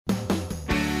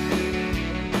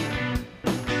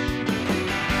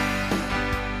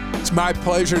It's my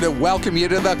pleasure to welcome you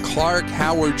to the Clark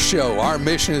Howard Show. Our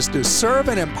mission is to serve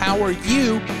and empower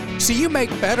you so you make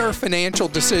better financial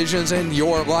decisions in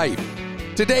your life.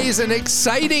 Today is an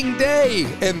exciting day,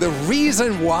 and the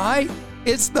reason why,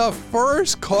 it's the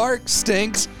first Clark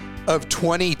Stinks of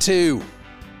 22.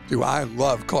 Do I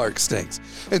love Clark Stinks?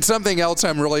 And something else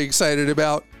I'm really excited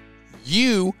about,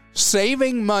 you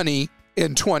saving money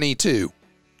in 22.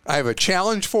 I have a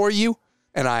challenge for you,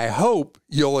 and I hope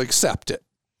you'll accept it.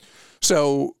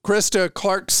 So, Christa,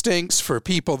 Clark Stinks, for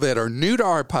people that are new to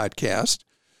our podcast,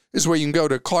 is where you can go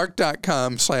to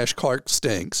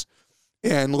clark.com/ClarkStinks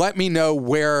and let me know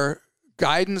where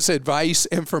guidance, advice,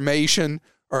 information,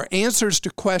 or answers to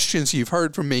questions you've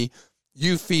heard from me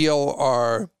you feel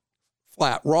are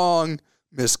flat wrong,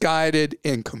 misguided,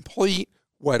 incomplete,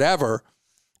 whatever.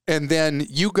 And then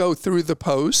you go through the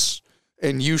posts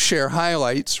and you share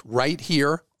highlights right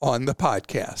here on the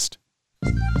podcast.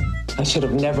 I should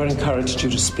have never encouraged you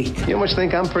to speak. You must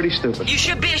think I'm pretty stupid. You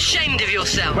should be ashamed of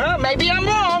yourself. Well, maybe I'm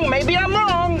wrong. Maybe I'm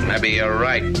wrong. Maybe you're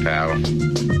right, pal.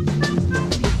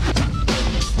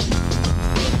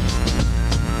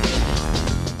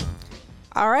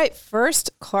 All right,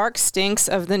 first, Clark Stinks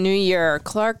of the new year.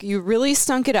 Clark, you really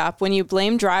stunk it up when you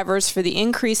blamed drivers for the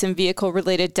increase in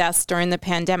vehicle-related deaths during the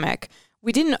pandemic.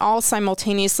 We didn't all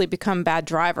simultaneously become bad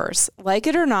drivers. Like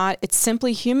it or not, it's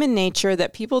simply human nature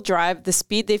that people drive the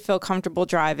speed they feel comfortable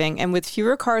driving, and with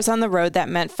fewer cars on the road, that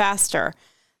meant faster.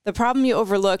 The problem you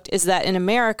overlooked is that in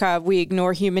America, we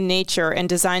ignore human nature and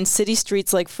design city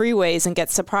streets like freeways and get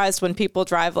surprised when people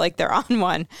drive like they're on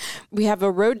one. We have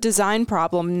a road design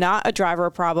problem, not a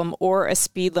driver problem or a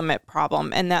speed limit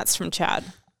problem, and that's from Chad.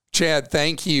 Chad,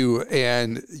 thank you.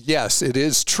 And yes, it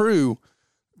is true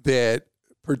that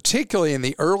particularly in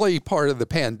the early part of the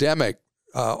pandemic,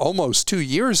 almost 2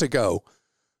 years ago,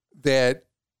 that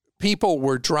people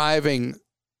were driving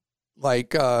like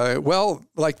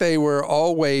they were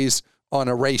always on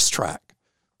a racetrack,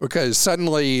 because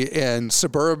suddenly in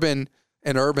suburban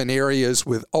and urban areas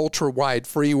with ultra-wide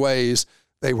freeways,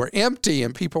 they were empty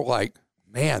and people were like,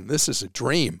 man, this is a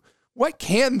dream. What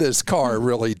can this car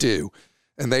really do?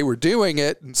 And they were doing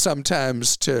it, and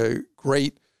sometimes to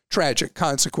great tragic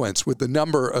consequence, with the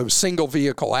number of single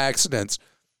vehicle accidents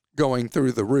going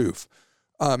through the roof.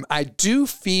 I do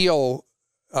feel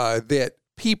that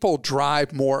people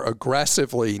drive more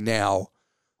aggressively now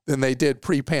than they did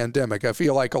pre-pandemic. I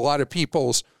feel like a lot of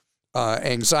people's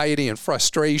anxiety and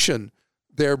frustration,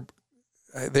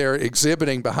 they're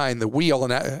exhibiting behind the wheel.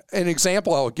 And an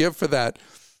example I'll give for that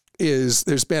is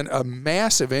there's been a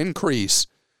massive increase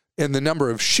in the number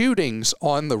of shootings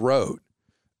on the road,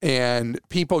 and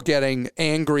people getting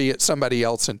angry at somebody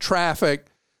else in traffic,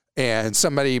 and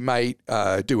somebody might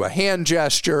do a hand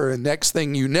gesture, and next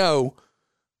thing you know,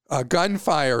 a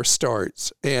gunfire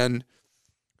starts. And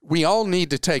we all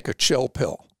need to take a chill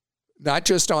pill, not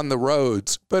just on the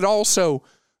roads, but also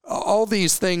all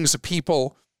these things of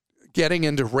people getting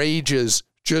into rages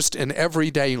just in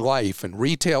everyday life, in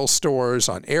retail stores,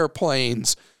 on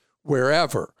airplanes,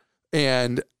 wherever.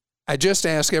 And I just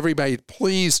ask everybody,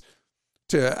 please,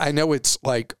 I know it's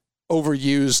like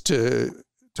overused to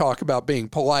talk about being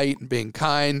polite and being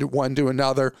kind one to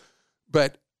another,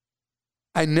 but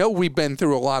I know we've been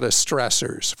through a lot of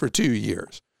stressors for 2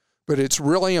 years, but it's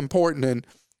really important. And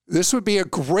this would be a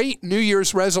great New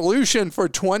Year's resolution for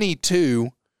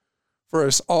 22 for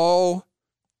us all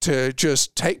to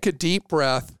just take a deep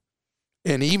breath.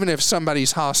 And even if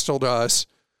somebody's hostile to us,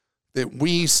 that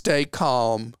we stay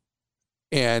calm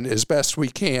and as best we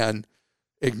can,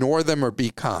 ignore them or be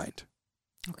kind.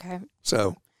 Okay.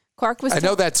 So Clark was I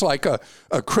know that's like a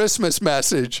Christmas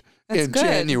message in good.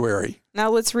 January.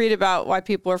 Now let's read about why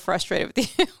people are frustrated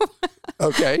with you.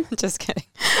 Okay. Just kidding.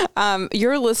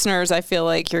 Your listeners, I feel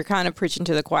like you're kind of preaching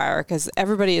to the choir, because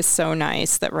everybody is so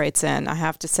nice that writes in, I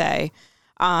have to say.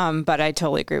 But I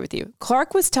totally agree with you.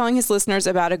 Clark was telling his listeners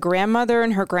about a grandmother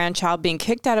and her grandchild being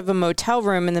kicked out of a motel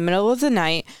room in the middle of the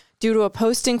night due to a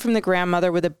posting from the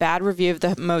grandmother with a bad review of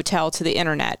the motel to the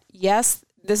internet. Yes,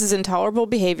 this is intolerable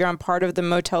behavior on part of the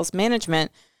motel's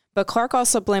management, but Clark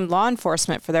also blamed law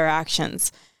enforcement for their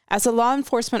actions. As a law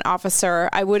enforcement officer,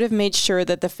 I would have made sure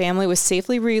that the family was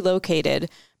safely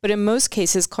relocated, but in most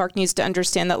cases, Clark needs to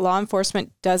understand that law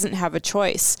enforcement doesn't have a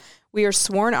choice. We are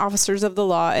sworn officers of the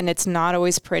law, and it's not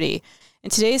always pretty. In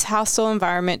today's hostile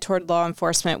environment toward law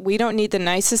enforcement, we don't need the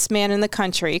nicest man in the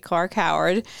country, Clark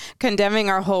Howard, condemning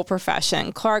our whole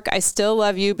profession. Clark, I still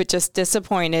love you, but just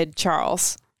disappointed.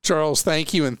 Charles. Charles,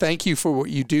 thank you. And thank you for what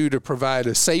you do to provide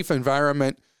a safe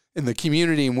environment in the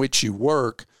community in which you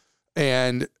work.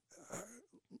 And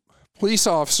police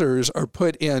officers are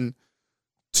put in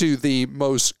to the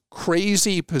most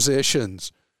crazy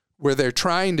positions where they're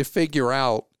trying to figure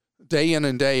out day in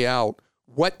and day out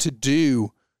what to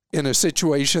do in a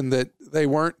situation that they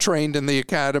weren't trained in the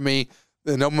academy,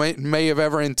 that no may have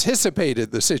ever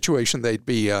anticipated the situation they'd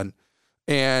be in.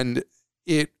 And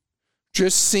it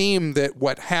just seemed that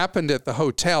what happened at the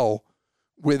hotel,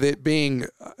 with it being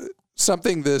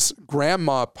something this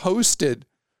grandma posted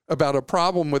about a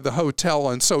problem with the hotel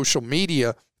on social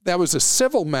media, that was a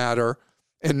civil matter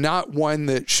and not one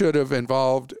that should have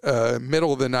involved a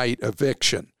middle of the night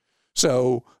eviction.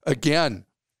 So again,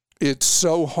 it's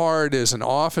so hard as an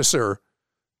officer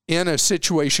in a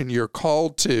situation you're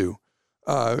called to.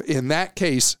 In that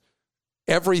case,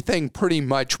 everything pretty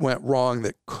much went wrong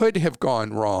that could have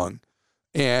gone wrong.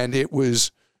 And it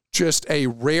was just a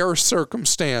rare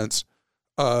circumstance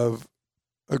of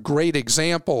a great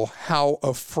example how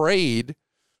afraid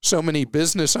so many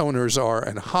business owners are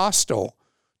and hostile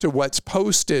to what's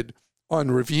posted on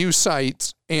review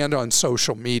sites and on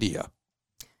social media.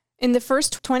 In the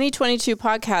first 2022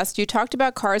 podcast, you talked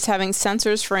about cars having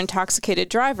sensors for intoxicated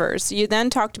drivers. You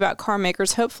then talked about car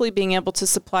makers hopefully being able to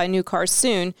supply new cars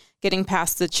soon, getting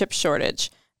past the chip shortage.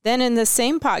 Then in the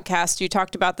same podcast, you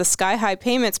talked about the sky-high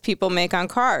payments people make on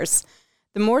cars.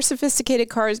 The more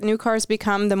sophisticated new cars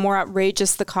become, the more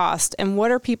outrageous the cost. And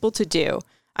what are people to do?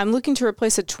 I'm looking to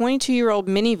replace a 22-year-old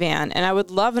minivan, and I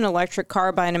would love an electric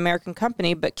car by an American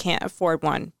company, but can't afford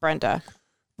one. Brenda,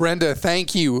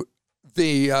 thank you.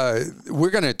 We're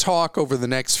going to talk over the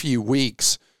next few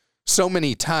weeks. So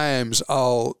many times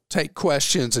I'll take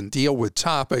questions and deal with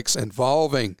topics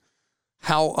involving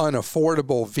how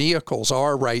unaffordable vehicles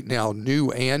are right now,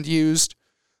 new and used.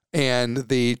 And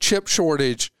the chip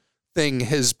shortage thing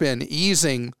has been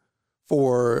easing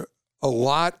for a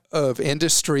lot of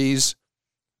industries.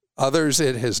 Others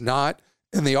it has not.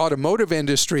 In the automotive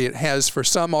industry, it has for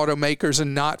some automakers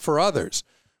and not for others.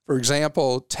 For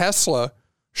example, Tesla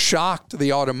shocked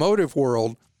the automotive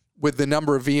world with the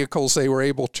number of vehicles they were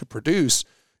able to produce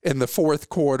in the fourth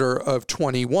quarter of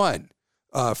 21.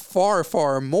 Far,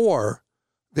 far more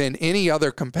than any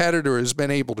other competitor has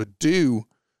been able to do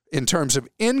in terms of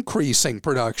increasing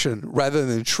production rather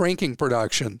than shrinking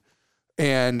production.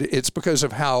 And it's because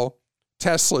of how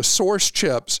Tesla sourced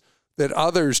chips that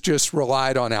others just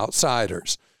relied on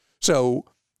outsiders. So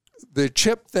the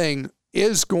chip thing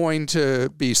is going to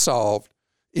be solved.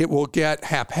 It will get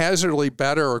haphazardly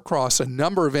better across a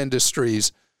number of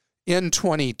industries in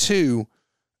 22,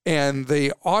 and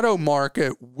the auto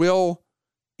market will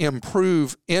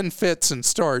improve in fits and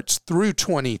starts through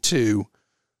 22.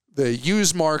 The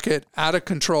used market out of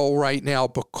control right now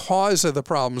because of the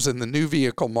problems in the new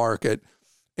vehicle market.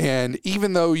 And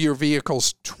even though your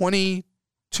vehicle's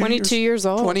 22 years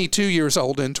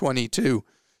old in 22,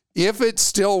 if it's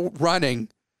still running,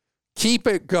 keep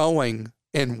it going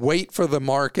and wait for the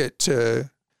market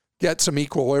to get some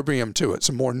equilibrium to it,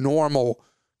 some more normal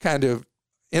kind of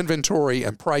inventory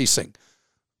and pricing.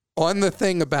 On the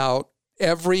thing about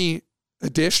every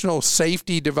additional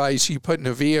safety device you put in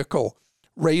a vehicle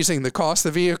raising the cost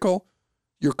of the vehicle,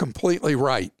 you're completely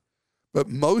right. But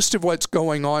most of what's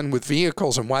going on with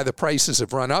vehicles and why the prices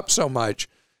have run up so much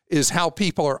is how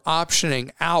people are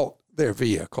optioning out their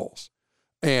vehicles.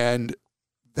 And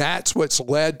that's what's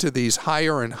led to these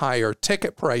higher and higher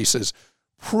ticket prices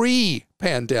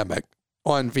pre-pandemic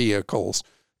on vehicles,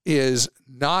 is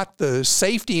not the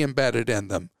safety embedded in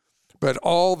them, but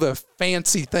all the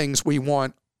fancy things we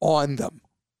want on them.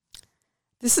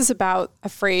 This is about a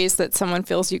phrase that someone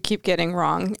feels you keep getting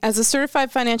wrong. As a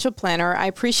certified financial planner, I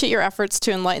appreciate your efforts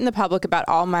to enlighten the public about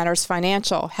all matters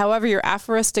financial. However, your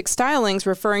aphoristic stylings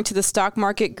referring to the stock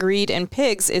market, greed, and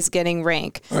pigs is getting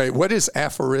rank. All right, what is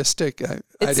aphoristic?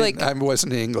 I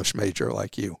wasn't an English major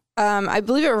like you. I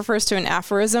believe it refers to an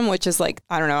aphorism, which is like,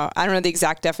 I don't know the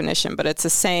exact definition, but it's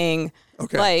a saying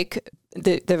like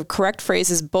the correct phrase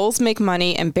is bulls make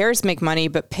money and bears make money,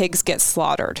 but pigs get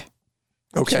slaughtered.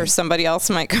 Okay. I'm sure somebody else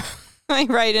might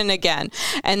write in again.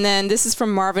 And then this is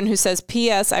from Marvin, who says,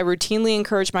 P.S. I routinely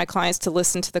encourage my clients to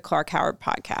listen to the Clark Howard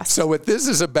podcast. So what this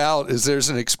is about is there's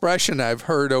an expression I've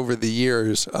heard over the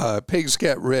years, pigs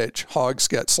get rich, hogs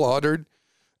get slaughtered.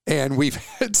 And we've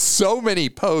had so many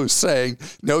posts saying,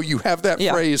 no, you have that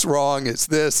phrase wrong. It's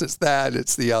this, it's that,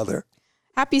 it's the other.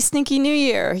 Happy Stinky New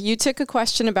Year. You took a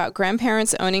question about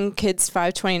grandparents owning kids'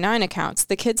 529 accounts.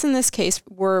 The kids in this case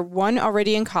were one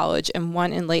already in college and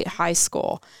one in late high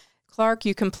school. Clark,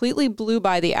 you completely blew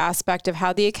by the aspect of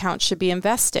how the account should be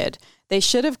invested. They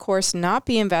should, of course, not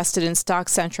be invested in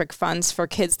stock-centric funds for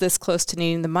kids this close to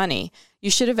needing the money. You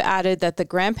should have added that the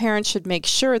grandparents should make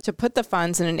sure to put the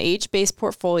funds in an age-based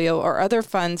portfolio or other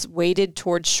funds weighted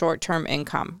towards short-term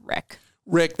income.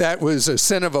 Rick, that was a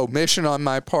sin of omission on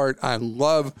my part. I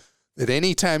love that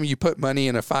anytime you put money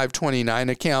in a 529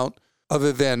 account,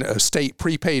 other than a state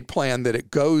prepaid plan, that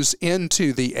it goes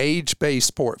into the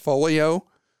age-based portfolio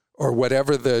or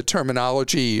whatever the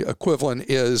terminology equivalent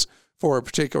is for a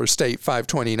particular state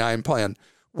 529 plan,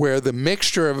 where the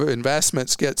mixture of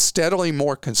investments gets steadily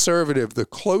more conservative the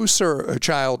closer a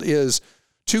child is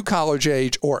to college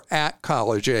age or at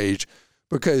college age,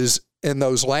 because in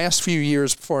those last few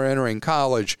years before entering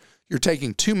college, you're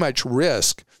taking too much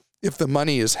risk if the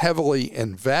money is heavily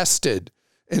invested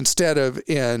instead of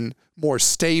in more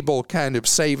stable kind of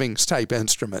savings type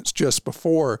instruments just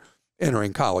before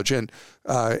entering college. And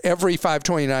every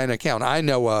 529 account I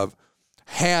know of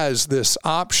has this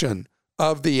option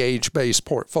of the age-based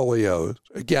portfolio.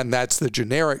 Again, that's the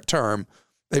generic term.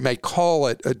 They may call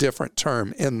it a different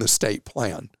term in the state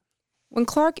plan. When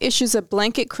Clark issues a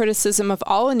blanket criticism of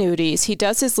all annuities, he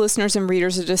does his listeners and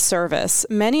readers a disservice.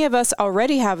 Many of us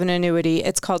already have an annuity.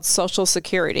 It's called Social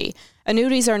Security.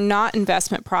 Annuities are not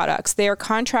investment products. They are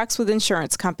contracts with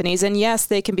insurance companies, and yes,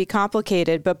 they can be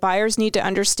complicated, but buyers need to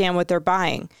understand what they're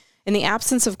buying. In the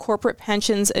absence of corporate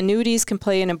pensions, annuities can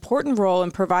play an important role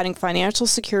in providing financial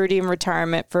security in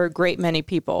retirement for a great many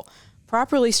people.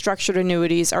 Properly structured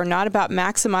annuities are not about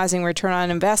maximizing return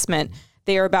on investment.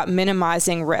 They are about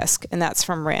minimizing risk, and that's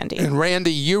from Randy. And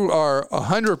Randy, you are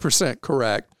 100%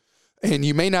 correct, and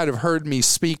you may not have heard me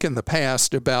speak in the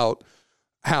past about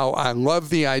how I love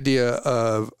the idea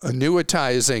of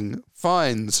annuitizing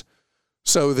funds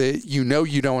so that you know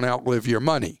you don't outlive your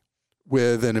money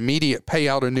with an immediate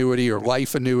payout annuity, or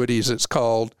life annuity as it's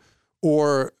called,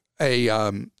 or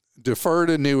a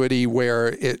deferred annuity where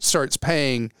it starts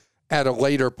paying at a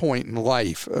later point in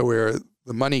life, where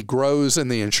the money grows in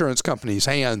the insurance company's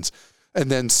hands, and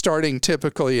then starting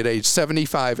typically at age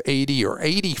 75, 80, or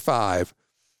 85,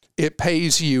 it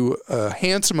pays you a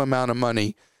handsome amount of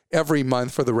money every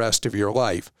month for the rest of your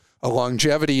life. A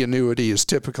longevity annuity is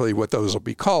typically what those will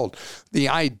be called. The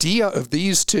idea of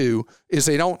these two is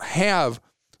they don't have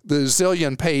the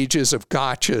zillion pages of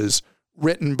gotchas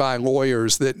written by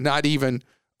lawyers that not even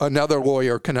another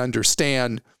lawyer can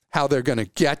understand how they're going to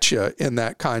get you in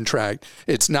that contract.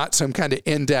 It's not some kind of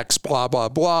index blah, blah,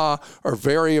 blah, or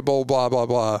variable blah, blah,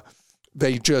 blah.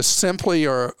 They just simply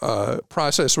are a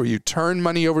process where you turn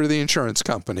money over to the insurance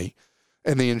company,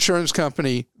 and the insurance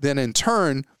company then in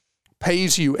turn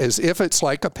pays you as if it's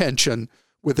like a pension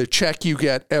with a check you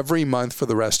get every month for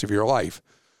the rest of your life.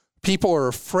 People are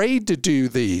afraid to do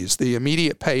these, the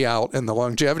immediate payout and the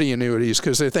longevity annuities,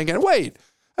 because they're thinking, wait,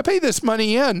 I pay this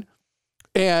money in,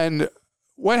 and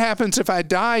what happens if I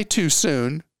die too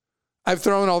soon? I've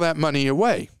thrown all that money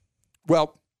away.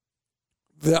 Well,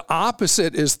 the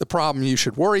opposite is the problem you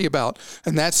should worry about,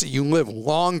 and that's that you live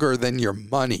longer than your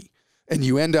money, and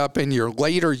you end up in your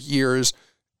later years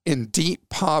in deep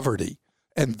poverty.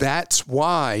 And that's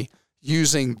why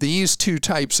using these two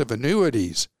types of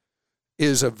annuities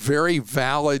is a very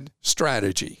valid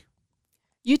strategy.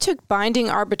 You took binding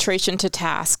arbitration to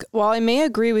task. While I may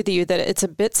agree with you that it's a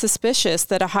bit suspicious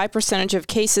that a high percentage of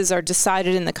cases are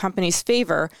decided in the company's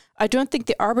favor, I don't think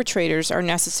the arbitrators are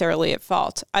necessarily at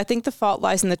fault. I think the fault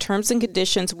lies in the terms and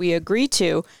conditions we agree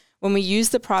to when we use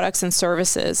the products and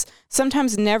services,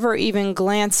 sometimes never even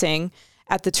glancing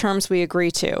at the terms we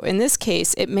agree to. In this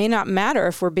case, it may not matter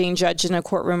if we're being judged in a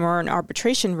courtroom or an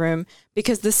arbitration room,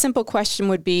 because the simple question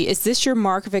would be, is this your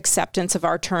mark of acceptance of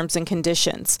our terms and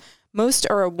conditions? Most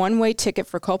are a one-way ticket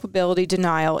for culpability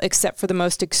denial, except for the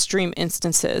most extreme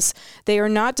instances. They are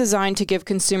not designed to give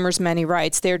consumers many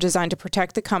rights. They are designed to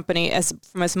protect the company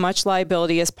from as much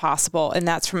liability as possible, and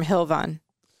that's from Hilvan.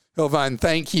 Hilvan,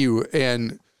 thank you.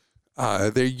 And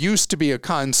there used to be a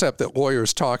concept that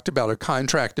lawyers talked about, a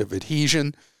contract of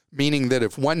adhesion, meaning that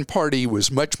if one party was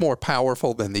much more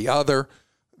powerful than the other,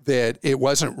 that it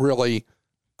wasn't really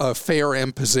a fair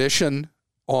imposition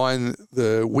on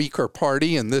the weaker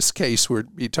party. In this case,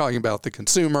 we'd be talking about the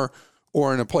consumer,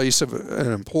 or in a place of an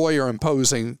employer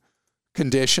imposing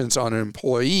conditions on an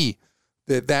employee,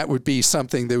 that would be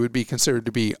something that would be considered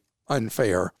to be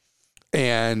unfair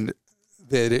and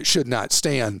that it should not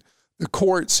stand. The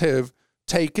courts have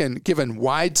given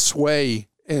wide sway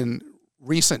in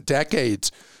recent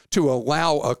decades to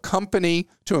allow a company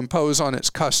to impose on its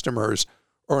customers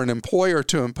or an employer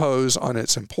to impose on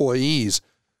its employees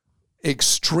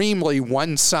extremely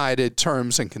one-sided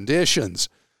terms and conditions.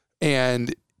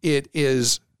 And it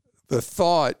is the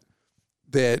thought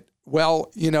that,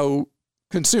 well,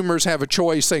 consumers have a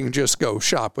choice. They can just go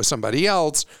shop with somebody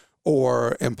else,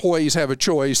 or employees have a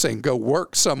choice and go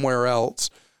work somewhere else.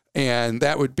 And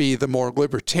that would be the more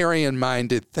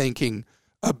libertarian-minded thinking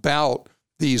about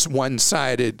these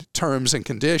one-sided terms and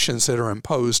conditions that are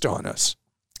imposed on us.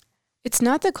 It's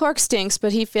not that Clark stinks,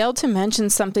 but he failed to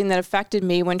mention something that affected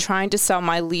me when trying to sell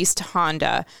my leased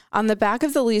Honda. On the back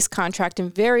of the lease contract in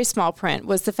very small print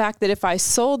was the fact that if I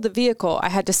sold the vehicle, I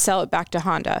had to sell it back to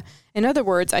Honda. In other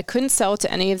words, I couldn't sell it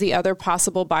to any of the other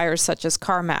possible buyers such as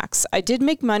CarMax. I did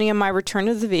make money on my return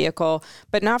of the vehicle,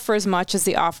 but not for as much as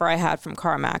the offer I had from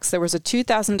CarMax. There was a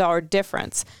 $2,000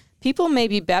 difference. People may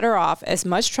be better off, as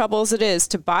much trouble as it is,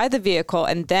 to buy the vehicle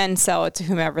and then sell it to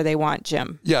whomever they want,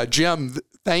 Jim. Yeah, Jim,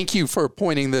 thank you for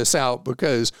pointing this out,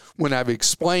 because when I've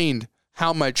explained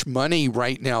how much money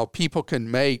right now people can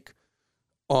make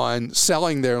on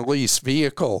selling their lease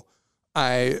vehicle,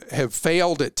 I have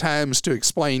failed at times to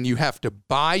explain you have to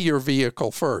buy your vehicle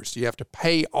first. You have to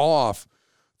pay off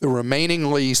the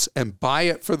remaining lease and buy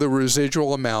it for the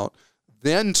residual amount,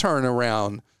 then turn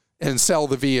around and sell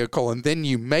the vehicle, and then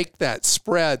you make that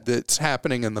spread that's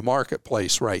happening in the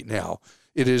marketplace right now.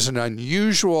 It is an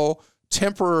unusual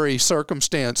temporary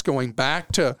circumstance going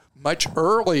back to much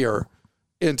earlier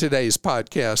in today's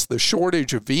podcast. The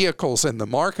shortage of vehicles in the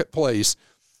marketplace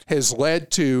has led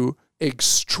to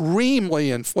extremely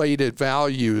inflated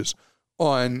values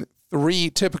on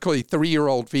typically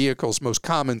 3-year-old vehicles, most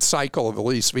common cycle of a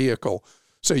lease vehicle.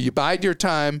 So you bide your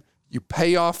time, you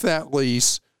pay off that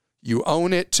lease, you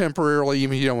own it temporarily,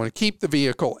 even if you don't want to keep the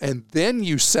vehicle, and then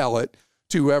you sell it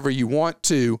to whoever you want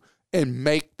to and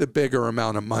make the bigger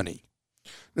amount of money.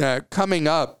 Now, coming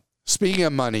up, speaking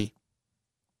of money,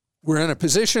 we're in a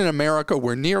position in America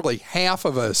where nearly half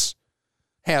of us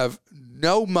have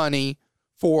no money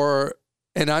for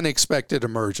an unexpected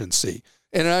emergency.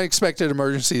 And an unexpected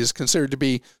emergency is considered to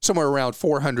be somewhere around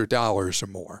 $400 or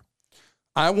more.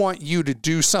 I want you to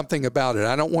do something about it.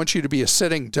 I don't want you to be a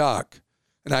sitting duck.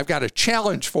 And I've got a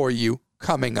challenge for you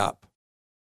coming up.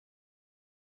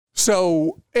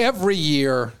 So every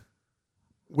year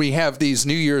we have these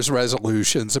New Year's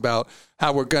resolutions about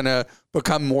how we're going to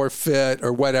become more fit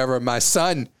or whatever. My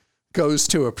son goes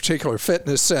to a particular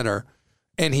fitness center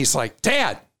and he's like,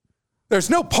 "Dad,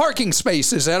 there's no parking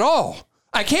spaces at all.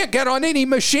 I can't get on any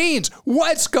machines.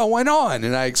 What's going on?"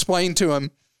 And I explained to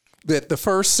him that the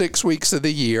first 6 weeks of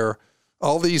the year,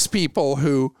 all these people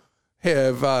who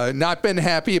have not been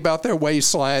happy about their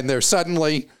waistline, they're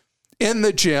suddenly in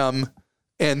the gym,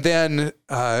 and then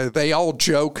they all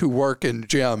joke who work in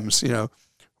gyms,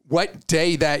 what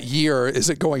day that year is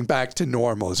it going back to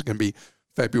normal? Is it going to be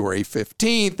February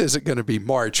 15th? Is it going to be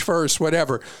March 1st?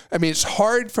 Whatever. I mean, it's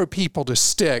hard for people to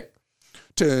stick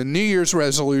to New Year's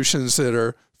resolutions that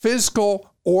are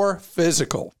physical or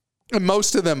physical. And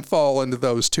most of them fall into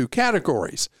those two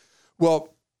categories.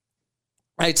 Well,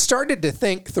 I started to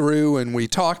think through, and we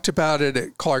talked about it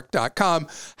at Clark.com,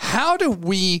 how do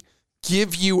we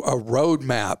give you a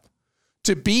roadmap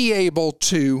to be able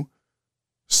to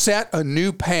set a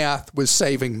new path with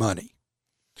saving money?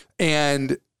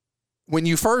 And when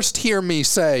you first hear me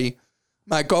say,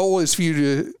 my goal is for you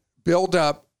to build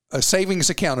up a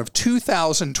savings account of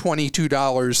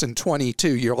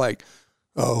 $2,022.22, you're like,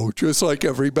 oh, just like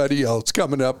everybody else,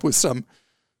 coming up with some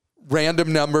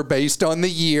random number based on the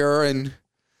year.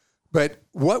 But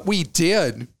what we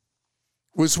did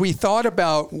was we thought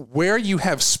about where you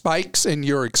have spikes in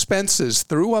your expenses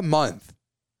through a month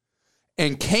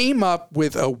and came up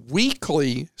with a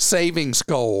weekly savings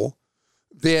goal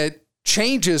that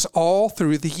changes all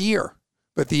through the year.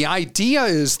 But the idea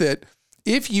is that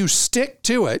if you stick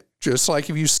to it, just like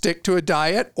if you stick to a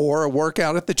diet or a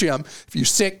workout at the gym, if you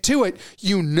stick to it,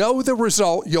 you know the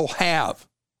result you'll have.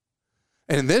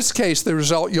 And in this case, the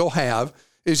result you'll have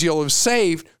is you'll have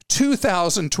saved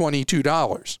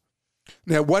 $2,022.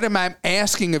 Now, what am I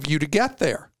asking of you to get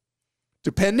there?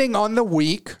 Depending on the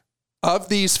week of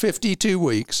these 52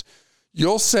 weeks,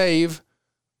 you'll save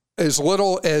as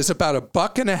little as about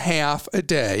 $1.50 a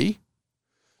day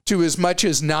to as much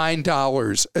as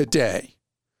 $9 a day.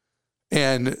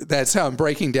 And that's how I'm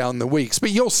breaking down the weeks.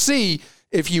 But you'll see,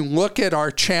 if you look at our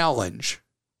challenge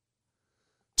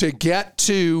to get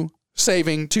to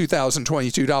saving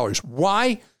 $2,022.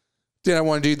 Why did I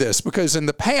want to do this? Because in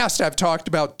the past, I've talked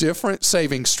about different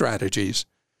saving strategies,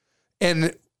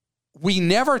 and we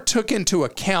never took into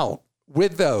account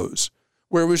with those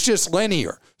where it was just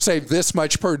linear, save this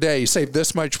much per day, save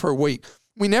this much per week.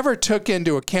 We never took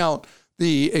into account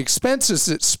the expenses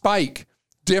that spike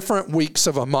different weeks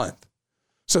of a month.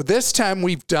 So this time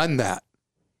we've done that.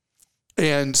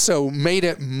 And so made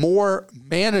it more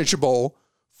manageable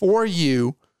for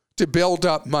you to build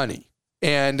up money.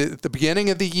 And at the beginning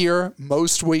of the year,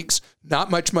 most weeks,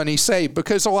 not much money saved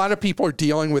because a lot of people are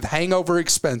dealing with hangover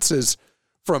expenses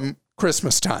from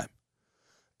Christmas time.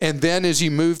 And then as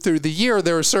you move through the year,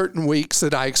 there are certain weeks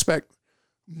that I expect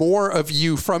more of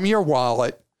you from your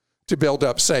wallet to build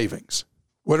up savings.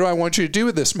 What do I want you to do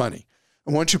with this money?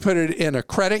 I want you to put it in a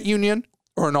credit union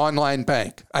or an online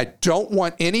bank. I don't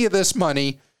want any of this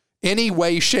money, any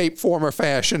way, shape, form, or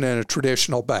fashion in a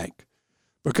traditional bank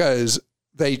because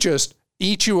they just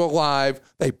eat you alive.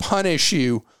 They punish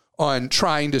you on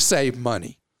trying to save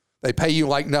money. They pay you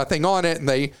like nothing on it, and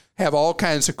they have all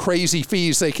kinds of crazy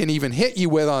fees they can even hit you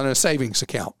with on a savings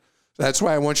account. That's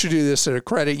why I want you to do this at a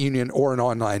credit union or an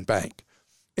online bank.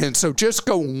 And so just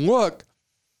go look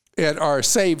at our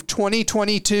Save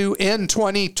 2022 in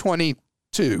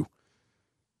 2022.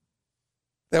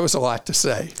 That was a lot to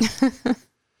say.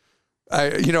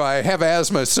 I have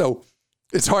asthma, so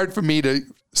it's hard for me to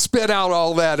spit out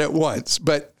all that at once.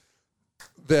 But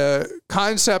the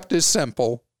concept is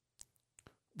simple.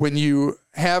 When you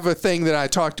have a thing that I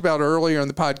talked about earlier in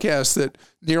the podcast that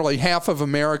nearly half of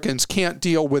Americans can't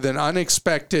deal with an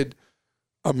unexpected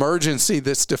emergency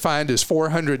that's defined as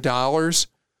 $400,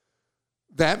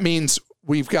 that means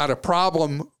we've got a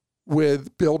problem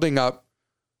with building up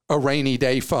a rainy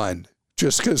day fund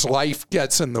just because life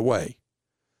gets in the way.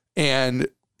 And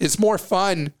it's more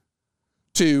fun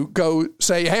to go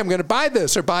say, hey, I'm going to buy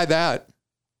this or buy that.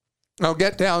 I'll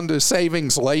get down to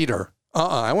savings later.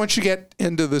 I want you to get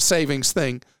into the savings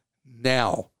thing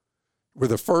now. We're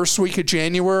the first week of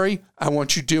January. I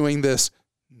want you doing this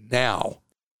now.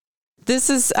 This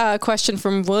is a question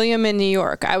from William in New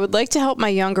York. I would like to help my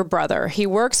younger brother. He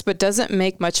works but doesn't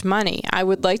make much money. I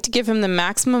would like to give him the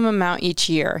maximum amount each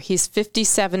year. He's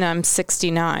 57, I'm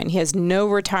 69. He has no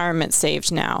retirement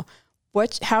saved now.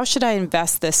 How should I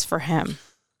invest this for him?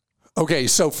 Okay,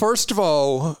 so first of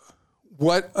all,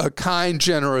 what a kind,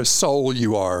 generous soul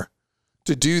you are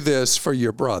to do this for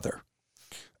your brother.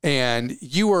 And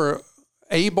you were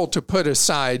able to put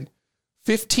aside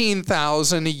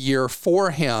 $15,000 a year for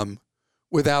him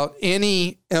without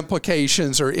any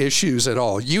implications or issues at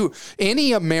all.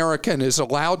 Any American is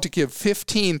allowed to give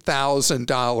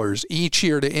 $15,000 each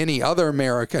year to any other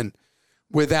American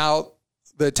without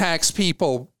the tax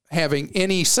people having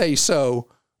any say-so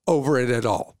over it at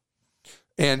all.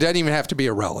 And it doesn't even have to be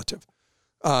a relative.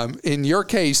 In your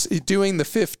case, doing the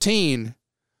 15,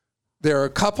 there are a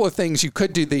couple of things you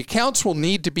could do. The accounts will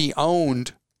need to be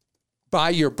owned by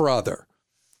your brother.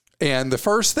 And the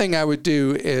first thing I would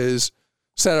do is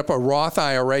set up a Roth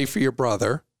IRA for your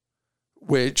brother,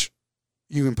 which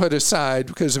you can put aside,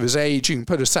 because of his age, you can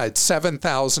put aside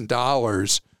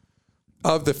 $7,000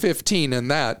 of the 15 in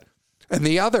that. And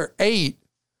the other 8,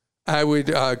 I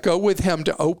would go with him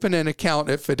to open an account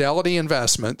at Fidelity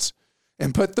Investments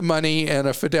and put the money in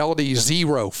a Fidelity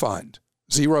Zero Fund.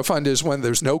 Zero Fund is when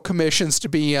there's no commissions to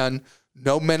be in,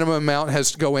 no minimum amount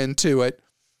has to go into it,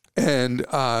 and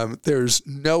there's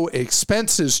no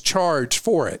expenses charged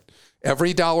for it.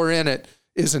 Every dollar in it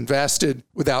is invested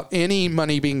without any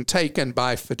money being taken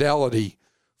by Fidelity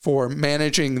for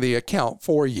managing the account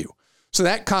for you. So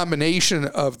that combination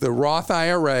of the Roth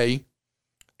IRA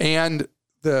and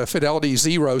the Fidelity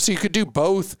Zero, so you could do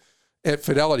both at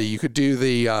Fidelity. You could do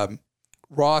the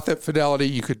Roth at Fidelity.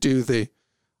 You could do the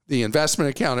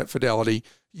investment account at Fidelity.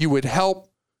 You would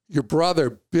help your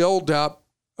brother build up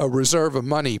a reserve of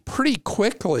money pretty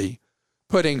quickly,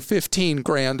 putting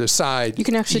 $15,000 aside. You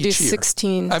can actually do year.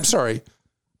 16. I'm sorry,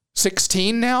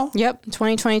 16 now? Yep,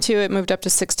 2022 it moved up to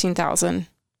 16,000.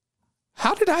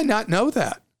 How did I not know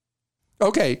that?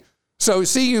 Okay, so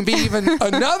see, you can be even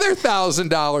another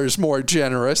 $1,000 more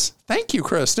generous. Thank you,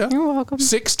 Christa. You're welcome.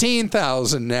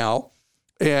 16,000 now,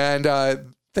 and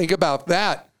think about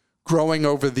that growing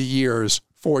over the years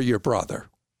for your brother.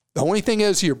 The only thing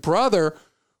is your brother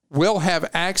will have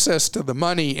access to the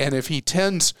money, and if he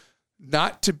tends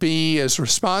not to be as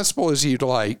responsible as you'd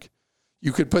like,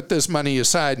 you could put this money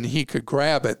aside and he could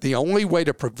grab it. The only way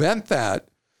to prevent that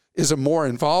is a more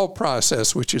involved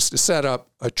process, which is to set up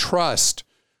a trust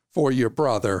for your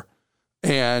brother,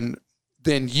 and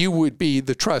then you would be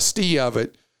the trustee of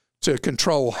it to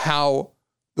control how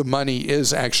the money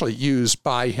is actually used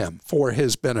by him for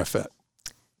his benefit.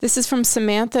 This is from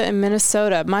Samantha in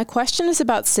Minnesota. My question is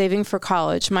about saving for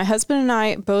college. My husband and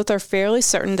I both are fairly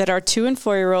certain that our 2- and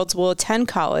 4-year-olds will attend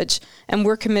college, and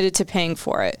we're committed to paying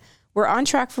for it. We're on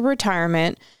track for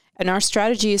retirement, and our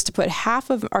strategy is to put half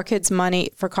of our kids' money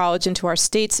for college into our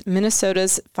state's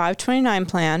Minnesota's 529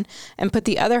 plan and put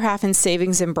the other half in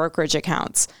savings and brokerage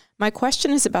accounts. My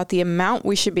question is about the amount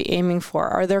we should be aiming for.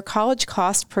 Are there college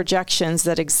cost projections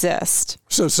that exist?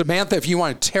 So, Samantha, if you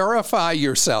want to terrify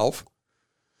yourself,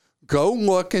 go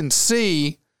look and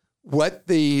see what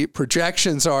the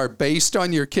projections are based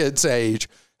on your kid's age,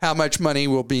 how much money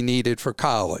will be needed for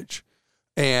college.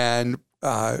 And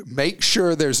make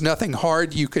sure there's nothing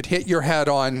hard you could hit your head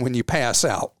on when you pass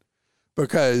out,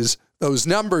 because those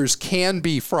numbers can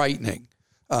be frightening.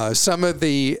 Some of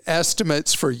the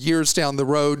estimates for years down the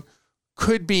road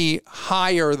could be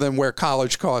higher than where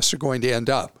college costs are going to end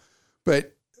up.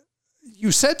 But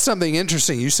you said something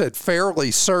interesting. You said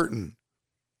fairly certain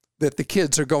that the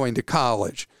kids are going to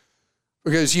college,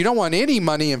 because you don't want any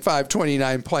money in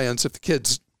 529 plans if the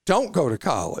kids don't go to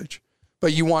college,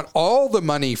 but you want all the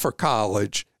money for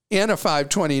college in a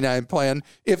 529 plan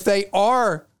if they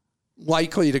are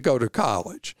likely to go to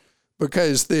college,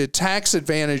 because the tax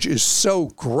advantage is so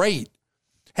great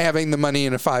having the money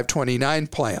in a 529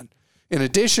 plan. In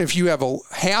addition, if you have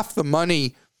half the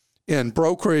money in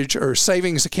brokerage or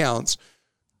savings accounts,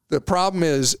 the problem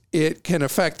is it can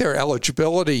affect their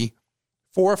eligibility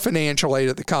for financial aid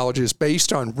at the colleges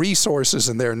based on resources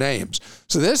in their names.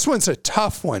 So this one's a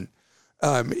tough one.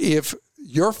 If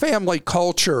your family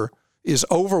culture is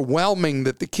overwhelming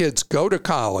that the kids go to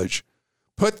college,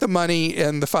 put the money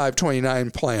in the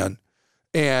 529 plan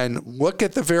and look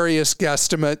at the various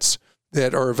guesstimates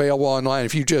that are available online.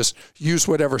 If you just use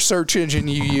whatever search engine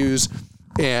you use,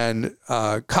 and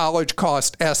college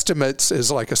cost estimates is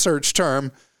like a search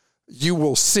term, you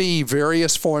will see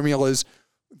various formulas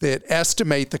that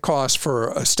estimate the cost for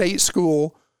a state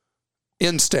school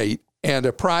in-state and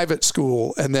a private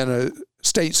school, and then a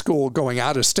state school going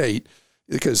out of state,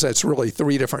 because that's really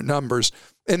 3 different numbers.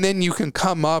 And then you can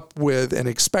come up with an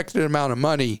expected amount of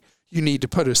money you need to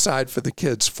put aside for the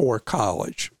kids for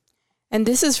college. And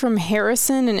this is from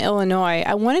Harrison in Illinois.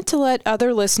 I wanted to let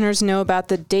other listeners know about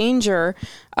the danger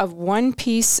of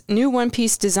new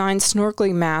one-piece design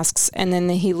snorkeling masks, and then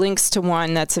he links to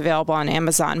one that's available on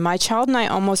Amazon. My child and I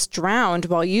almost drowned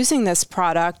while using this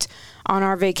product on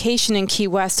our vacation in Key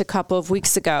West a couple of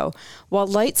weeks ago. While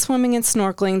light swimming and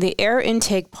snorkeling, the air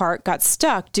intake part got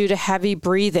stuck due to heavy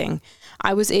breathing.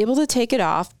 I was able to take it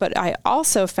off, but I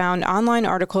also found online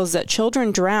articles that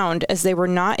children drowned as they were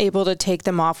not able to take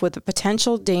them off, with the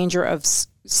potential danger of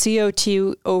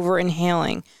CO2 over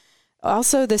inhaling.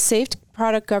 Also, the Safe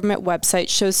Product Government website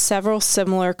shows several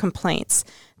similar complaints.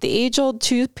 The age-old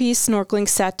 2-piece snorkeling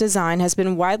set design has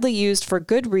been widely used for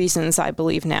good reasons, I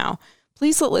believe now.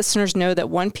 Please let listeners know that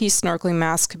one-piece snorkeling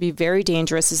masks could be very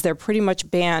dangerous, as they're pretty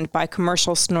much banned by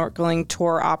commercial snorkeling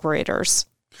tour operators.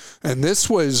 And this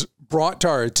was brought to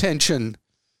our attention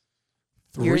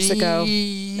 4 years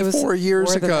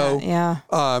ago. Yeah.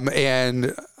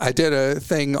 And I did a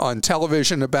thing on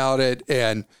television about it,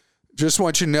 and just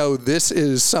want you to know this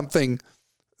is something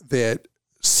that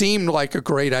seemed like a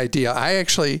great idea. I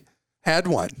actually had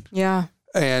one. Yeah.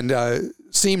 And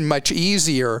seemed much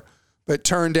easier, but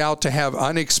turned out to have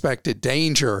unexpected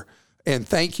danger. And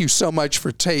thank you so much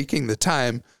for taking the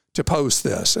time to post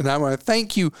this. And I want to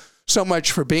thank you so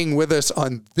much for being with us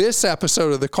on this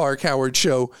episode of the Clark Howard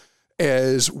Show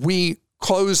as we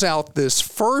close out this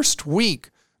first week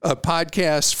of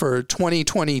podcasts for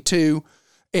 2022.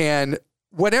 And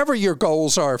whatever your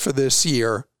goals are for this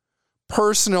year,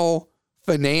 personal,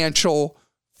 financial,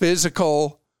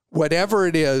 physical, whatever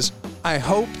it is, I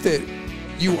hope that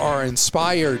you are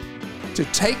inspired to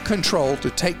take control, to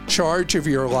take charge of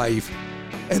your life,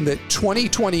 and that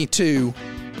 2022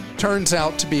 turns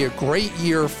out to be a great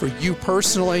year for you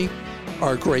personally,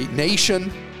 our great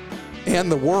nation,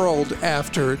 and the world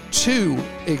after 2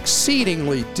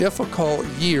 exceedingly difficult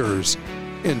years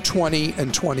in 20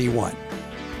 and 21.